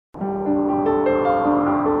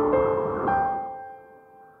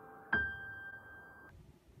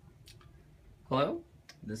Hello,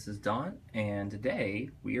 this is Don, and today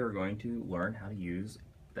we are going to learn how to use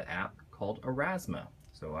the app called Aurasma.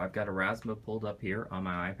 So I've got Aurasma pulled up here on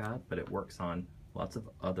my iPad, but it works on lots of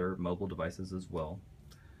other mobile devices as well.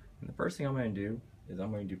 And the first thing I'm going to do is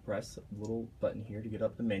I'm going to press a little button here to get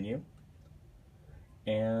up the menu.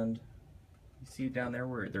 And you see down there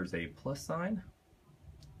where there's a plus sign.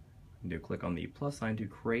 I'm going to click on the plus sign to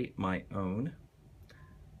create my own.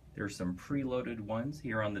 There's some preloaded ones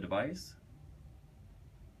here on the device,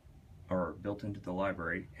 or built into the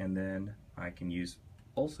library, and then I can use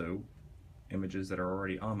also images that are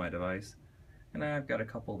already on my device. And I've got a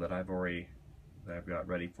couple that I've got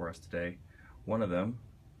ready for us today. One of them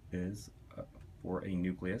is for a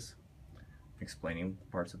nucleus, explaining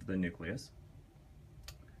parts of the nucleus.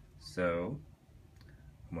 So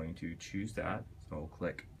I'm going to choose that. So I'll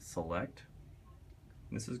click select.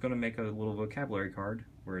 And this is going to make a little vocabulary card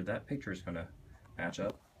where that picture is going to match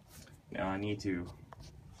up. Now I need to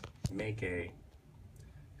make a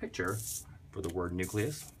picture for the word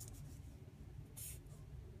nucleus.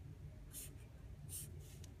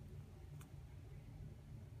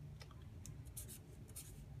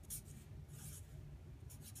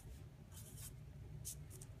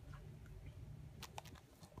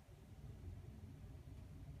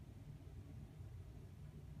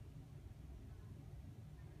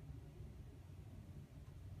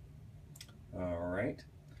 Alright,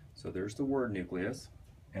 so there's the word nucleus,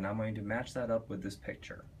 and I'm going to match that up with this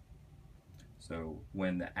picture. So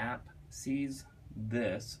when the app sees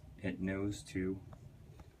this, it knows to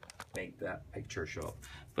make that picture show up.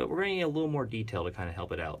 But we're going to need a little more detail to kind of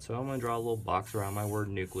help it out. So I'm going to draw a little box around my word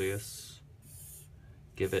nucleus,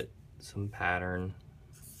 give it some pattern,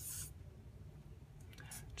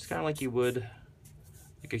 just kind of like you would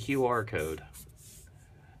like a QR code.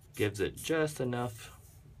 Gives it just enough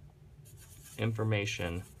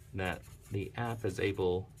information that the app is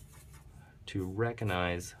able to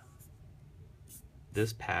recognize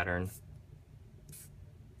this pattern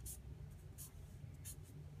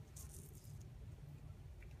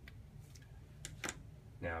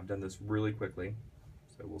now. I've done this really quickly,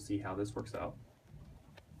 so we'll see how this works out.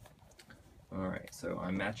 Alright, so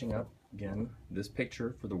I'm matching up again this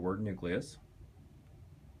picture for the word nucleus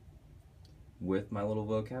with my little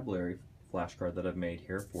vocabulary flashcard that I've made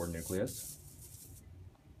here for nucleus.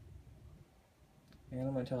 And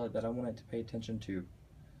I'm going to tell it that I want it to pay attention to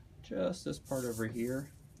just this part over here.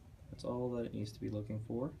 That's all that it needs to be looking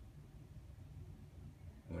for.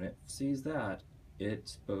 When it sees that,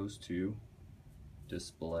 it's supposed to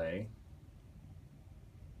display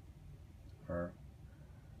our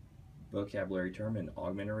vocabulary term in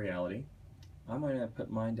augmented reality. I'm going to put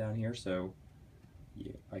mine down here so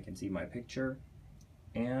I can see my picture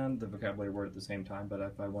and the vocabulary word at the same time, but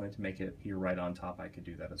if I wanted to make it here right on top, I could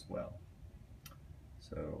do that as well.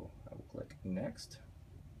 So I will click next,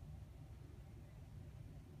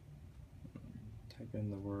 type in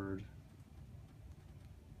the word,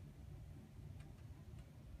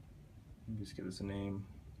 just give this a name,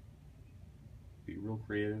 be real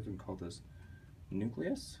creative and call this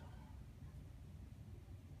nucleus.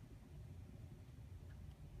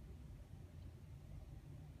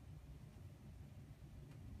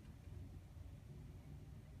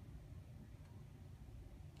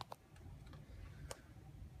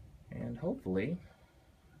 And hopefully,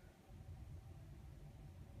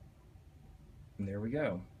 there we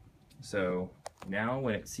go. So now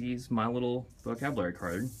when it sees my little vocabulary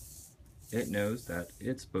card, it knows that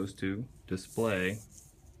it's supposed to display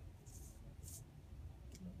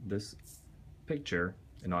this picture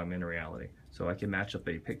in augmented reality. So I can match up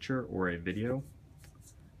a picture or a video,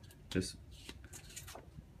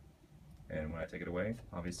 and when I take it away,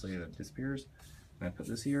 obviously it disappears. And I put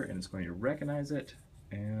this here, and it's going to recognize it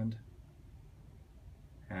and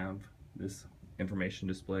have this information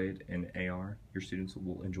displayed in AR. Your students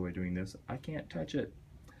will enjoy doing this. I can't touch it,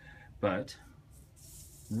 but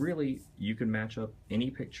really you can match up any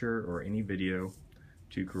picture or any video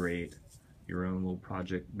to create your own little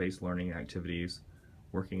project-based learning activities,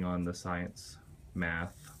 working on the science,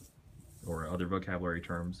 math, or other vocabulary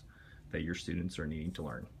terms that your students are needing to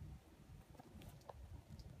learn.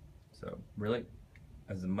 So really,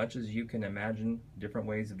 as much as you can imagine different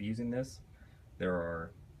ways of using this, there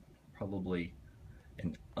are probably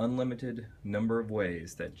an unlimited number of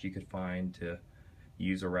ways that you could find to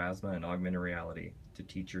use Aurasma and augmented reality to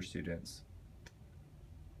teach your students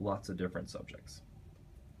lots of different subjects.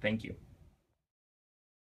 Thank you.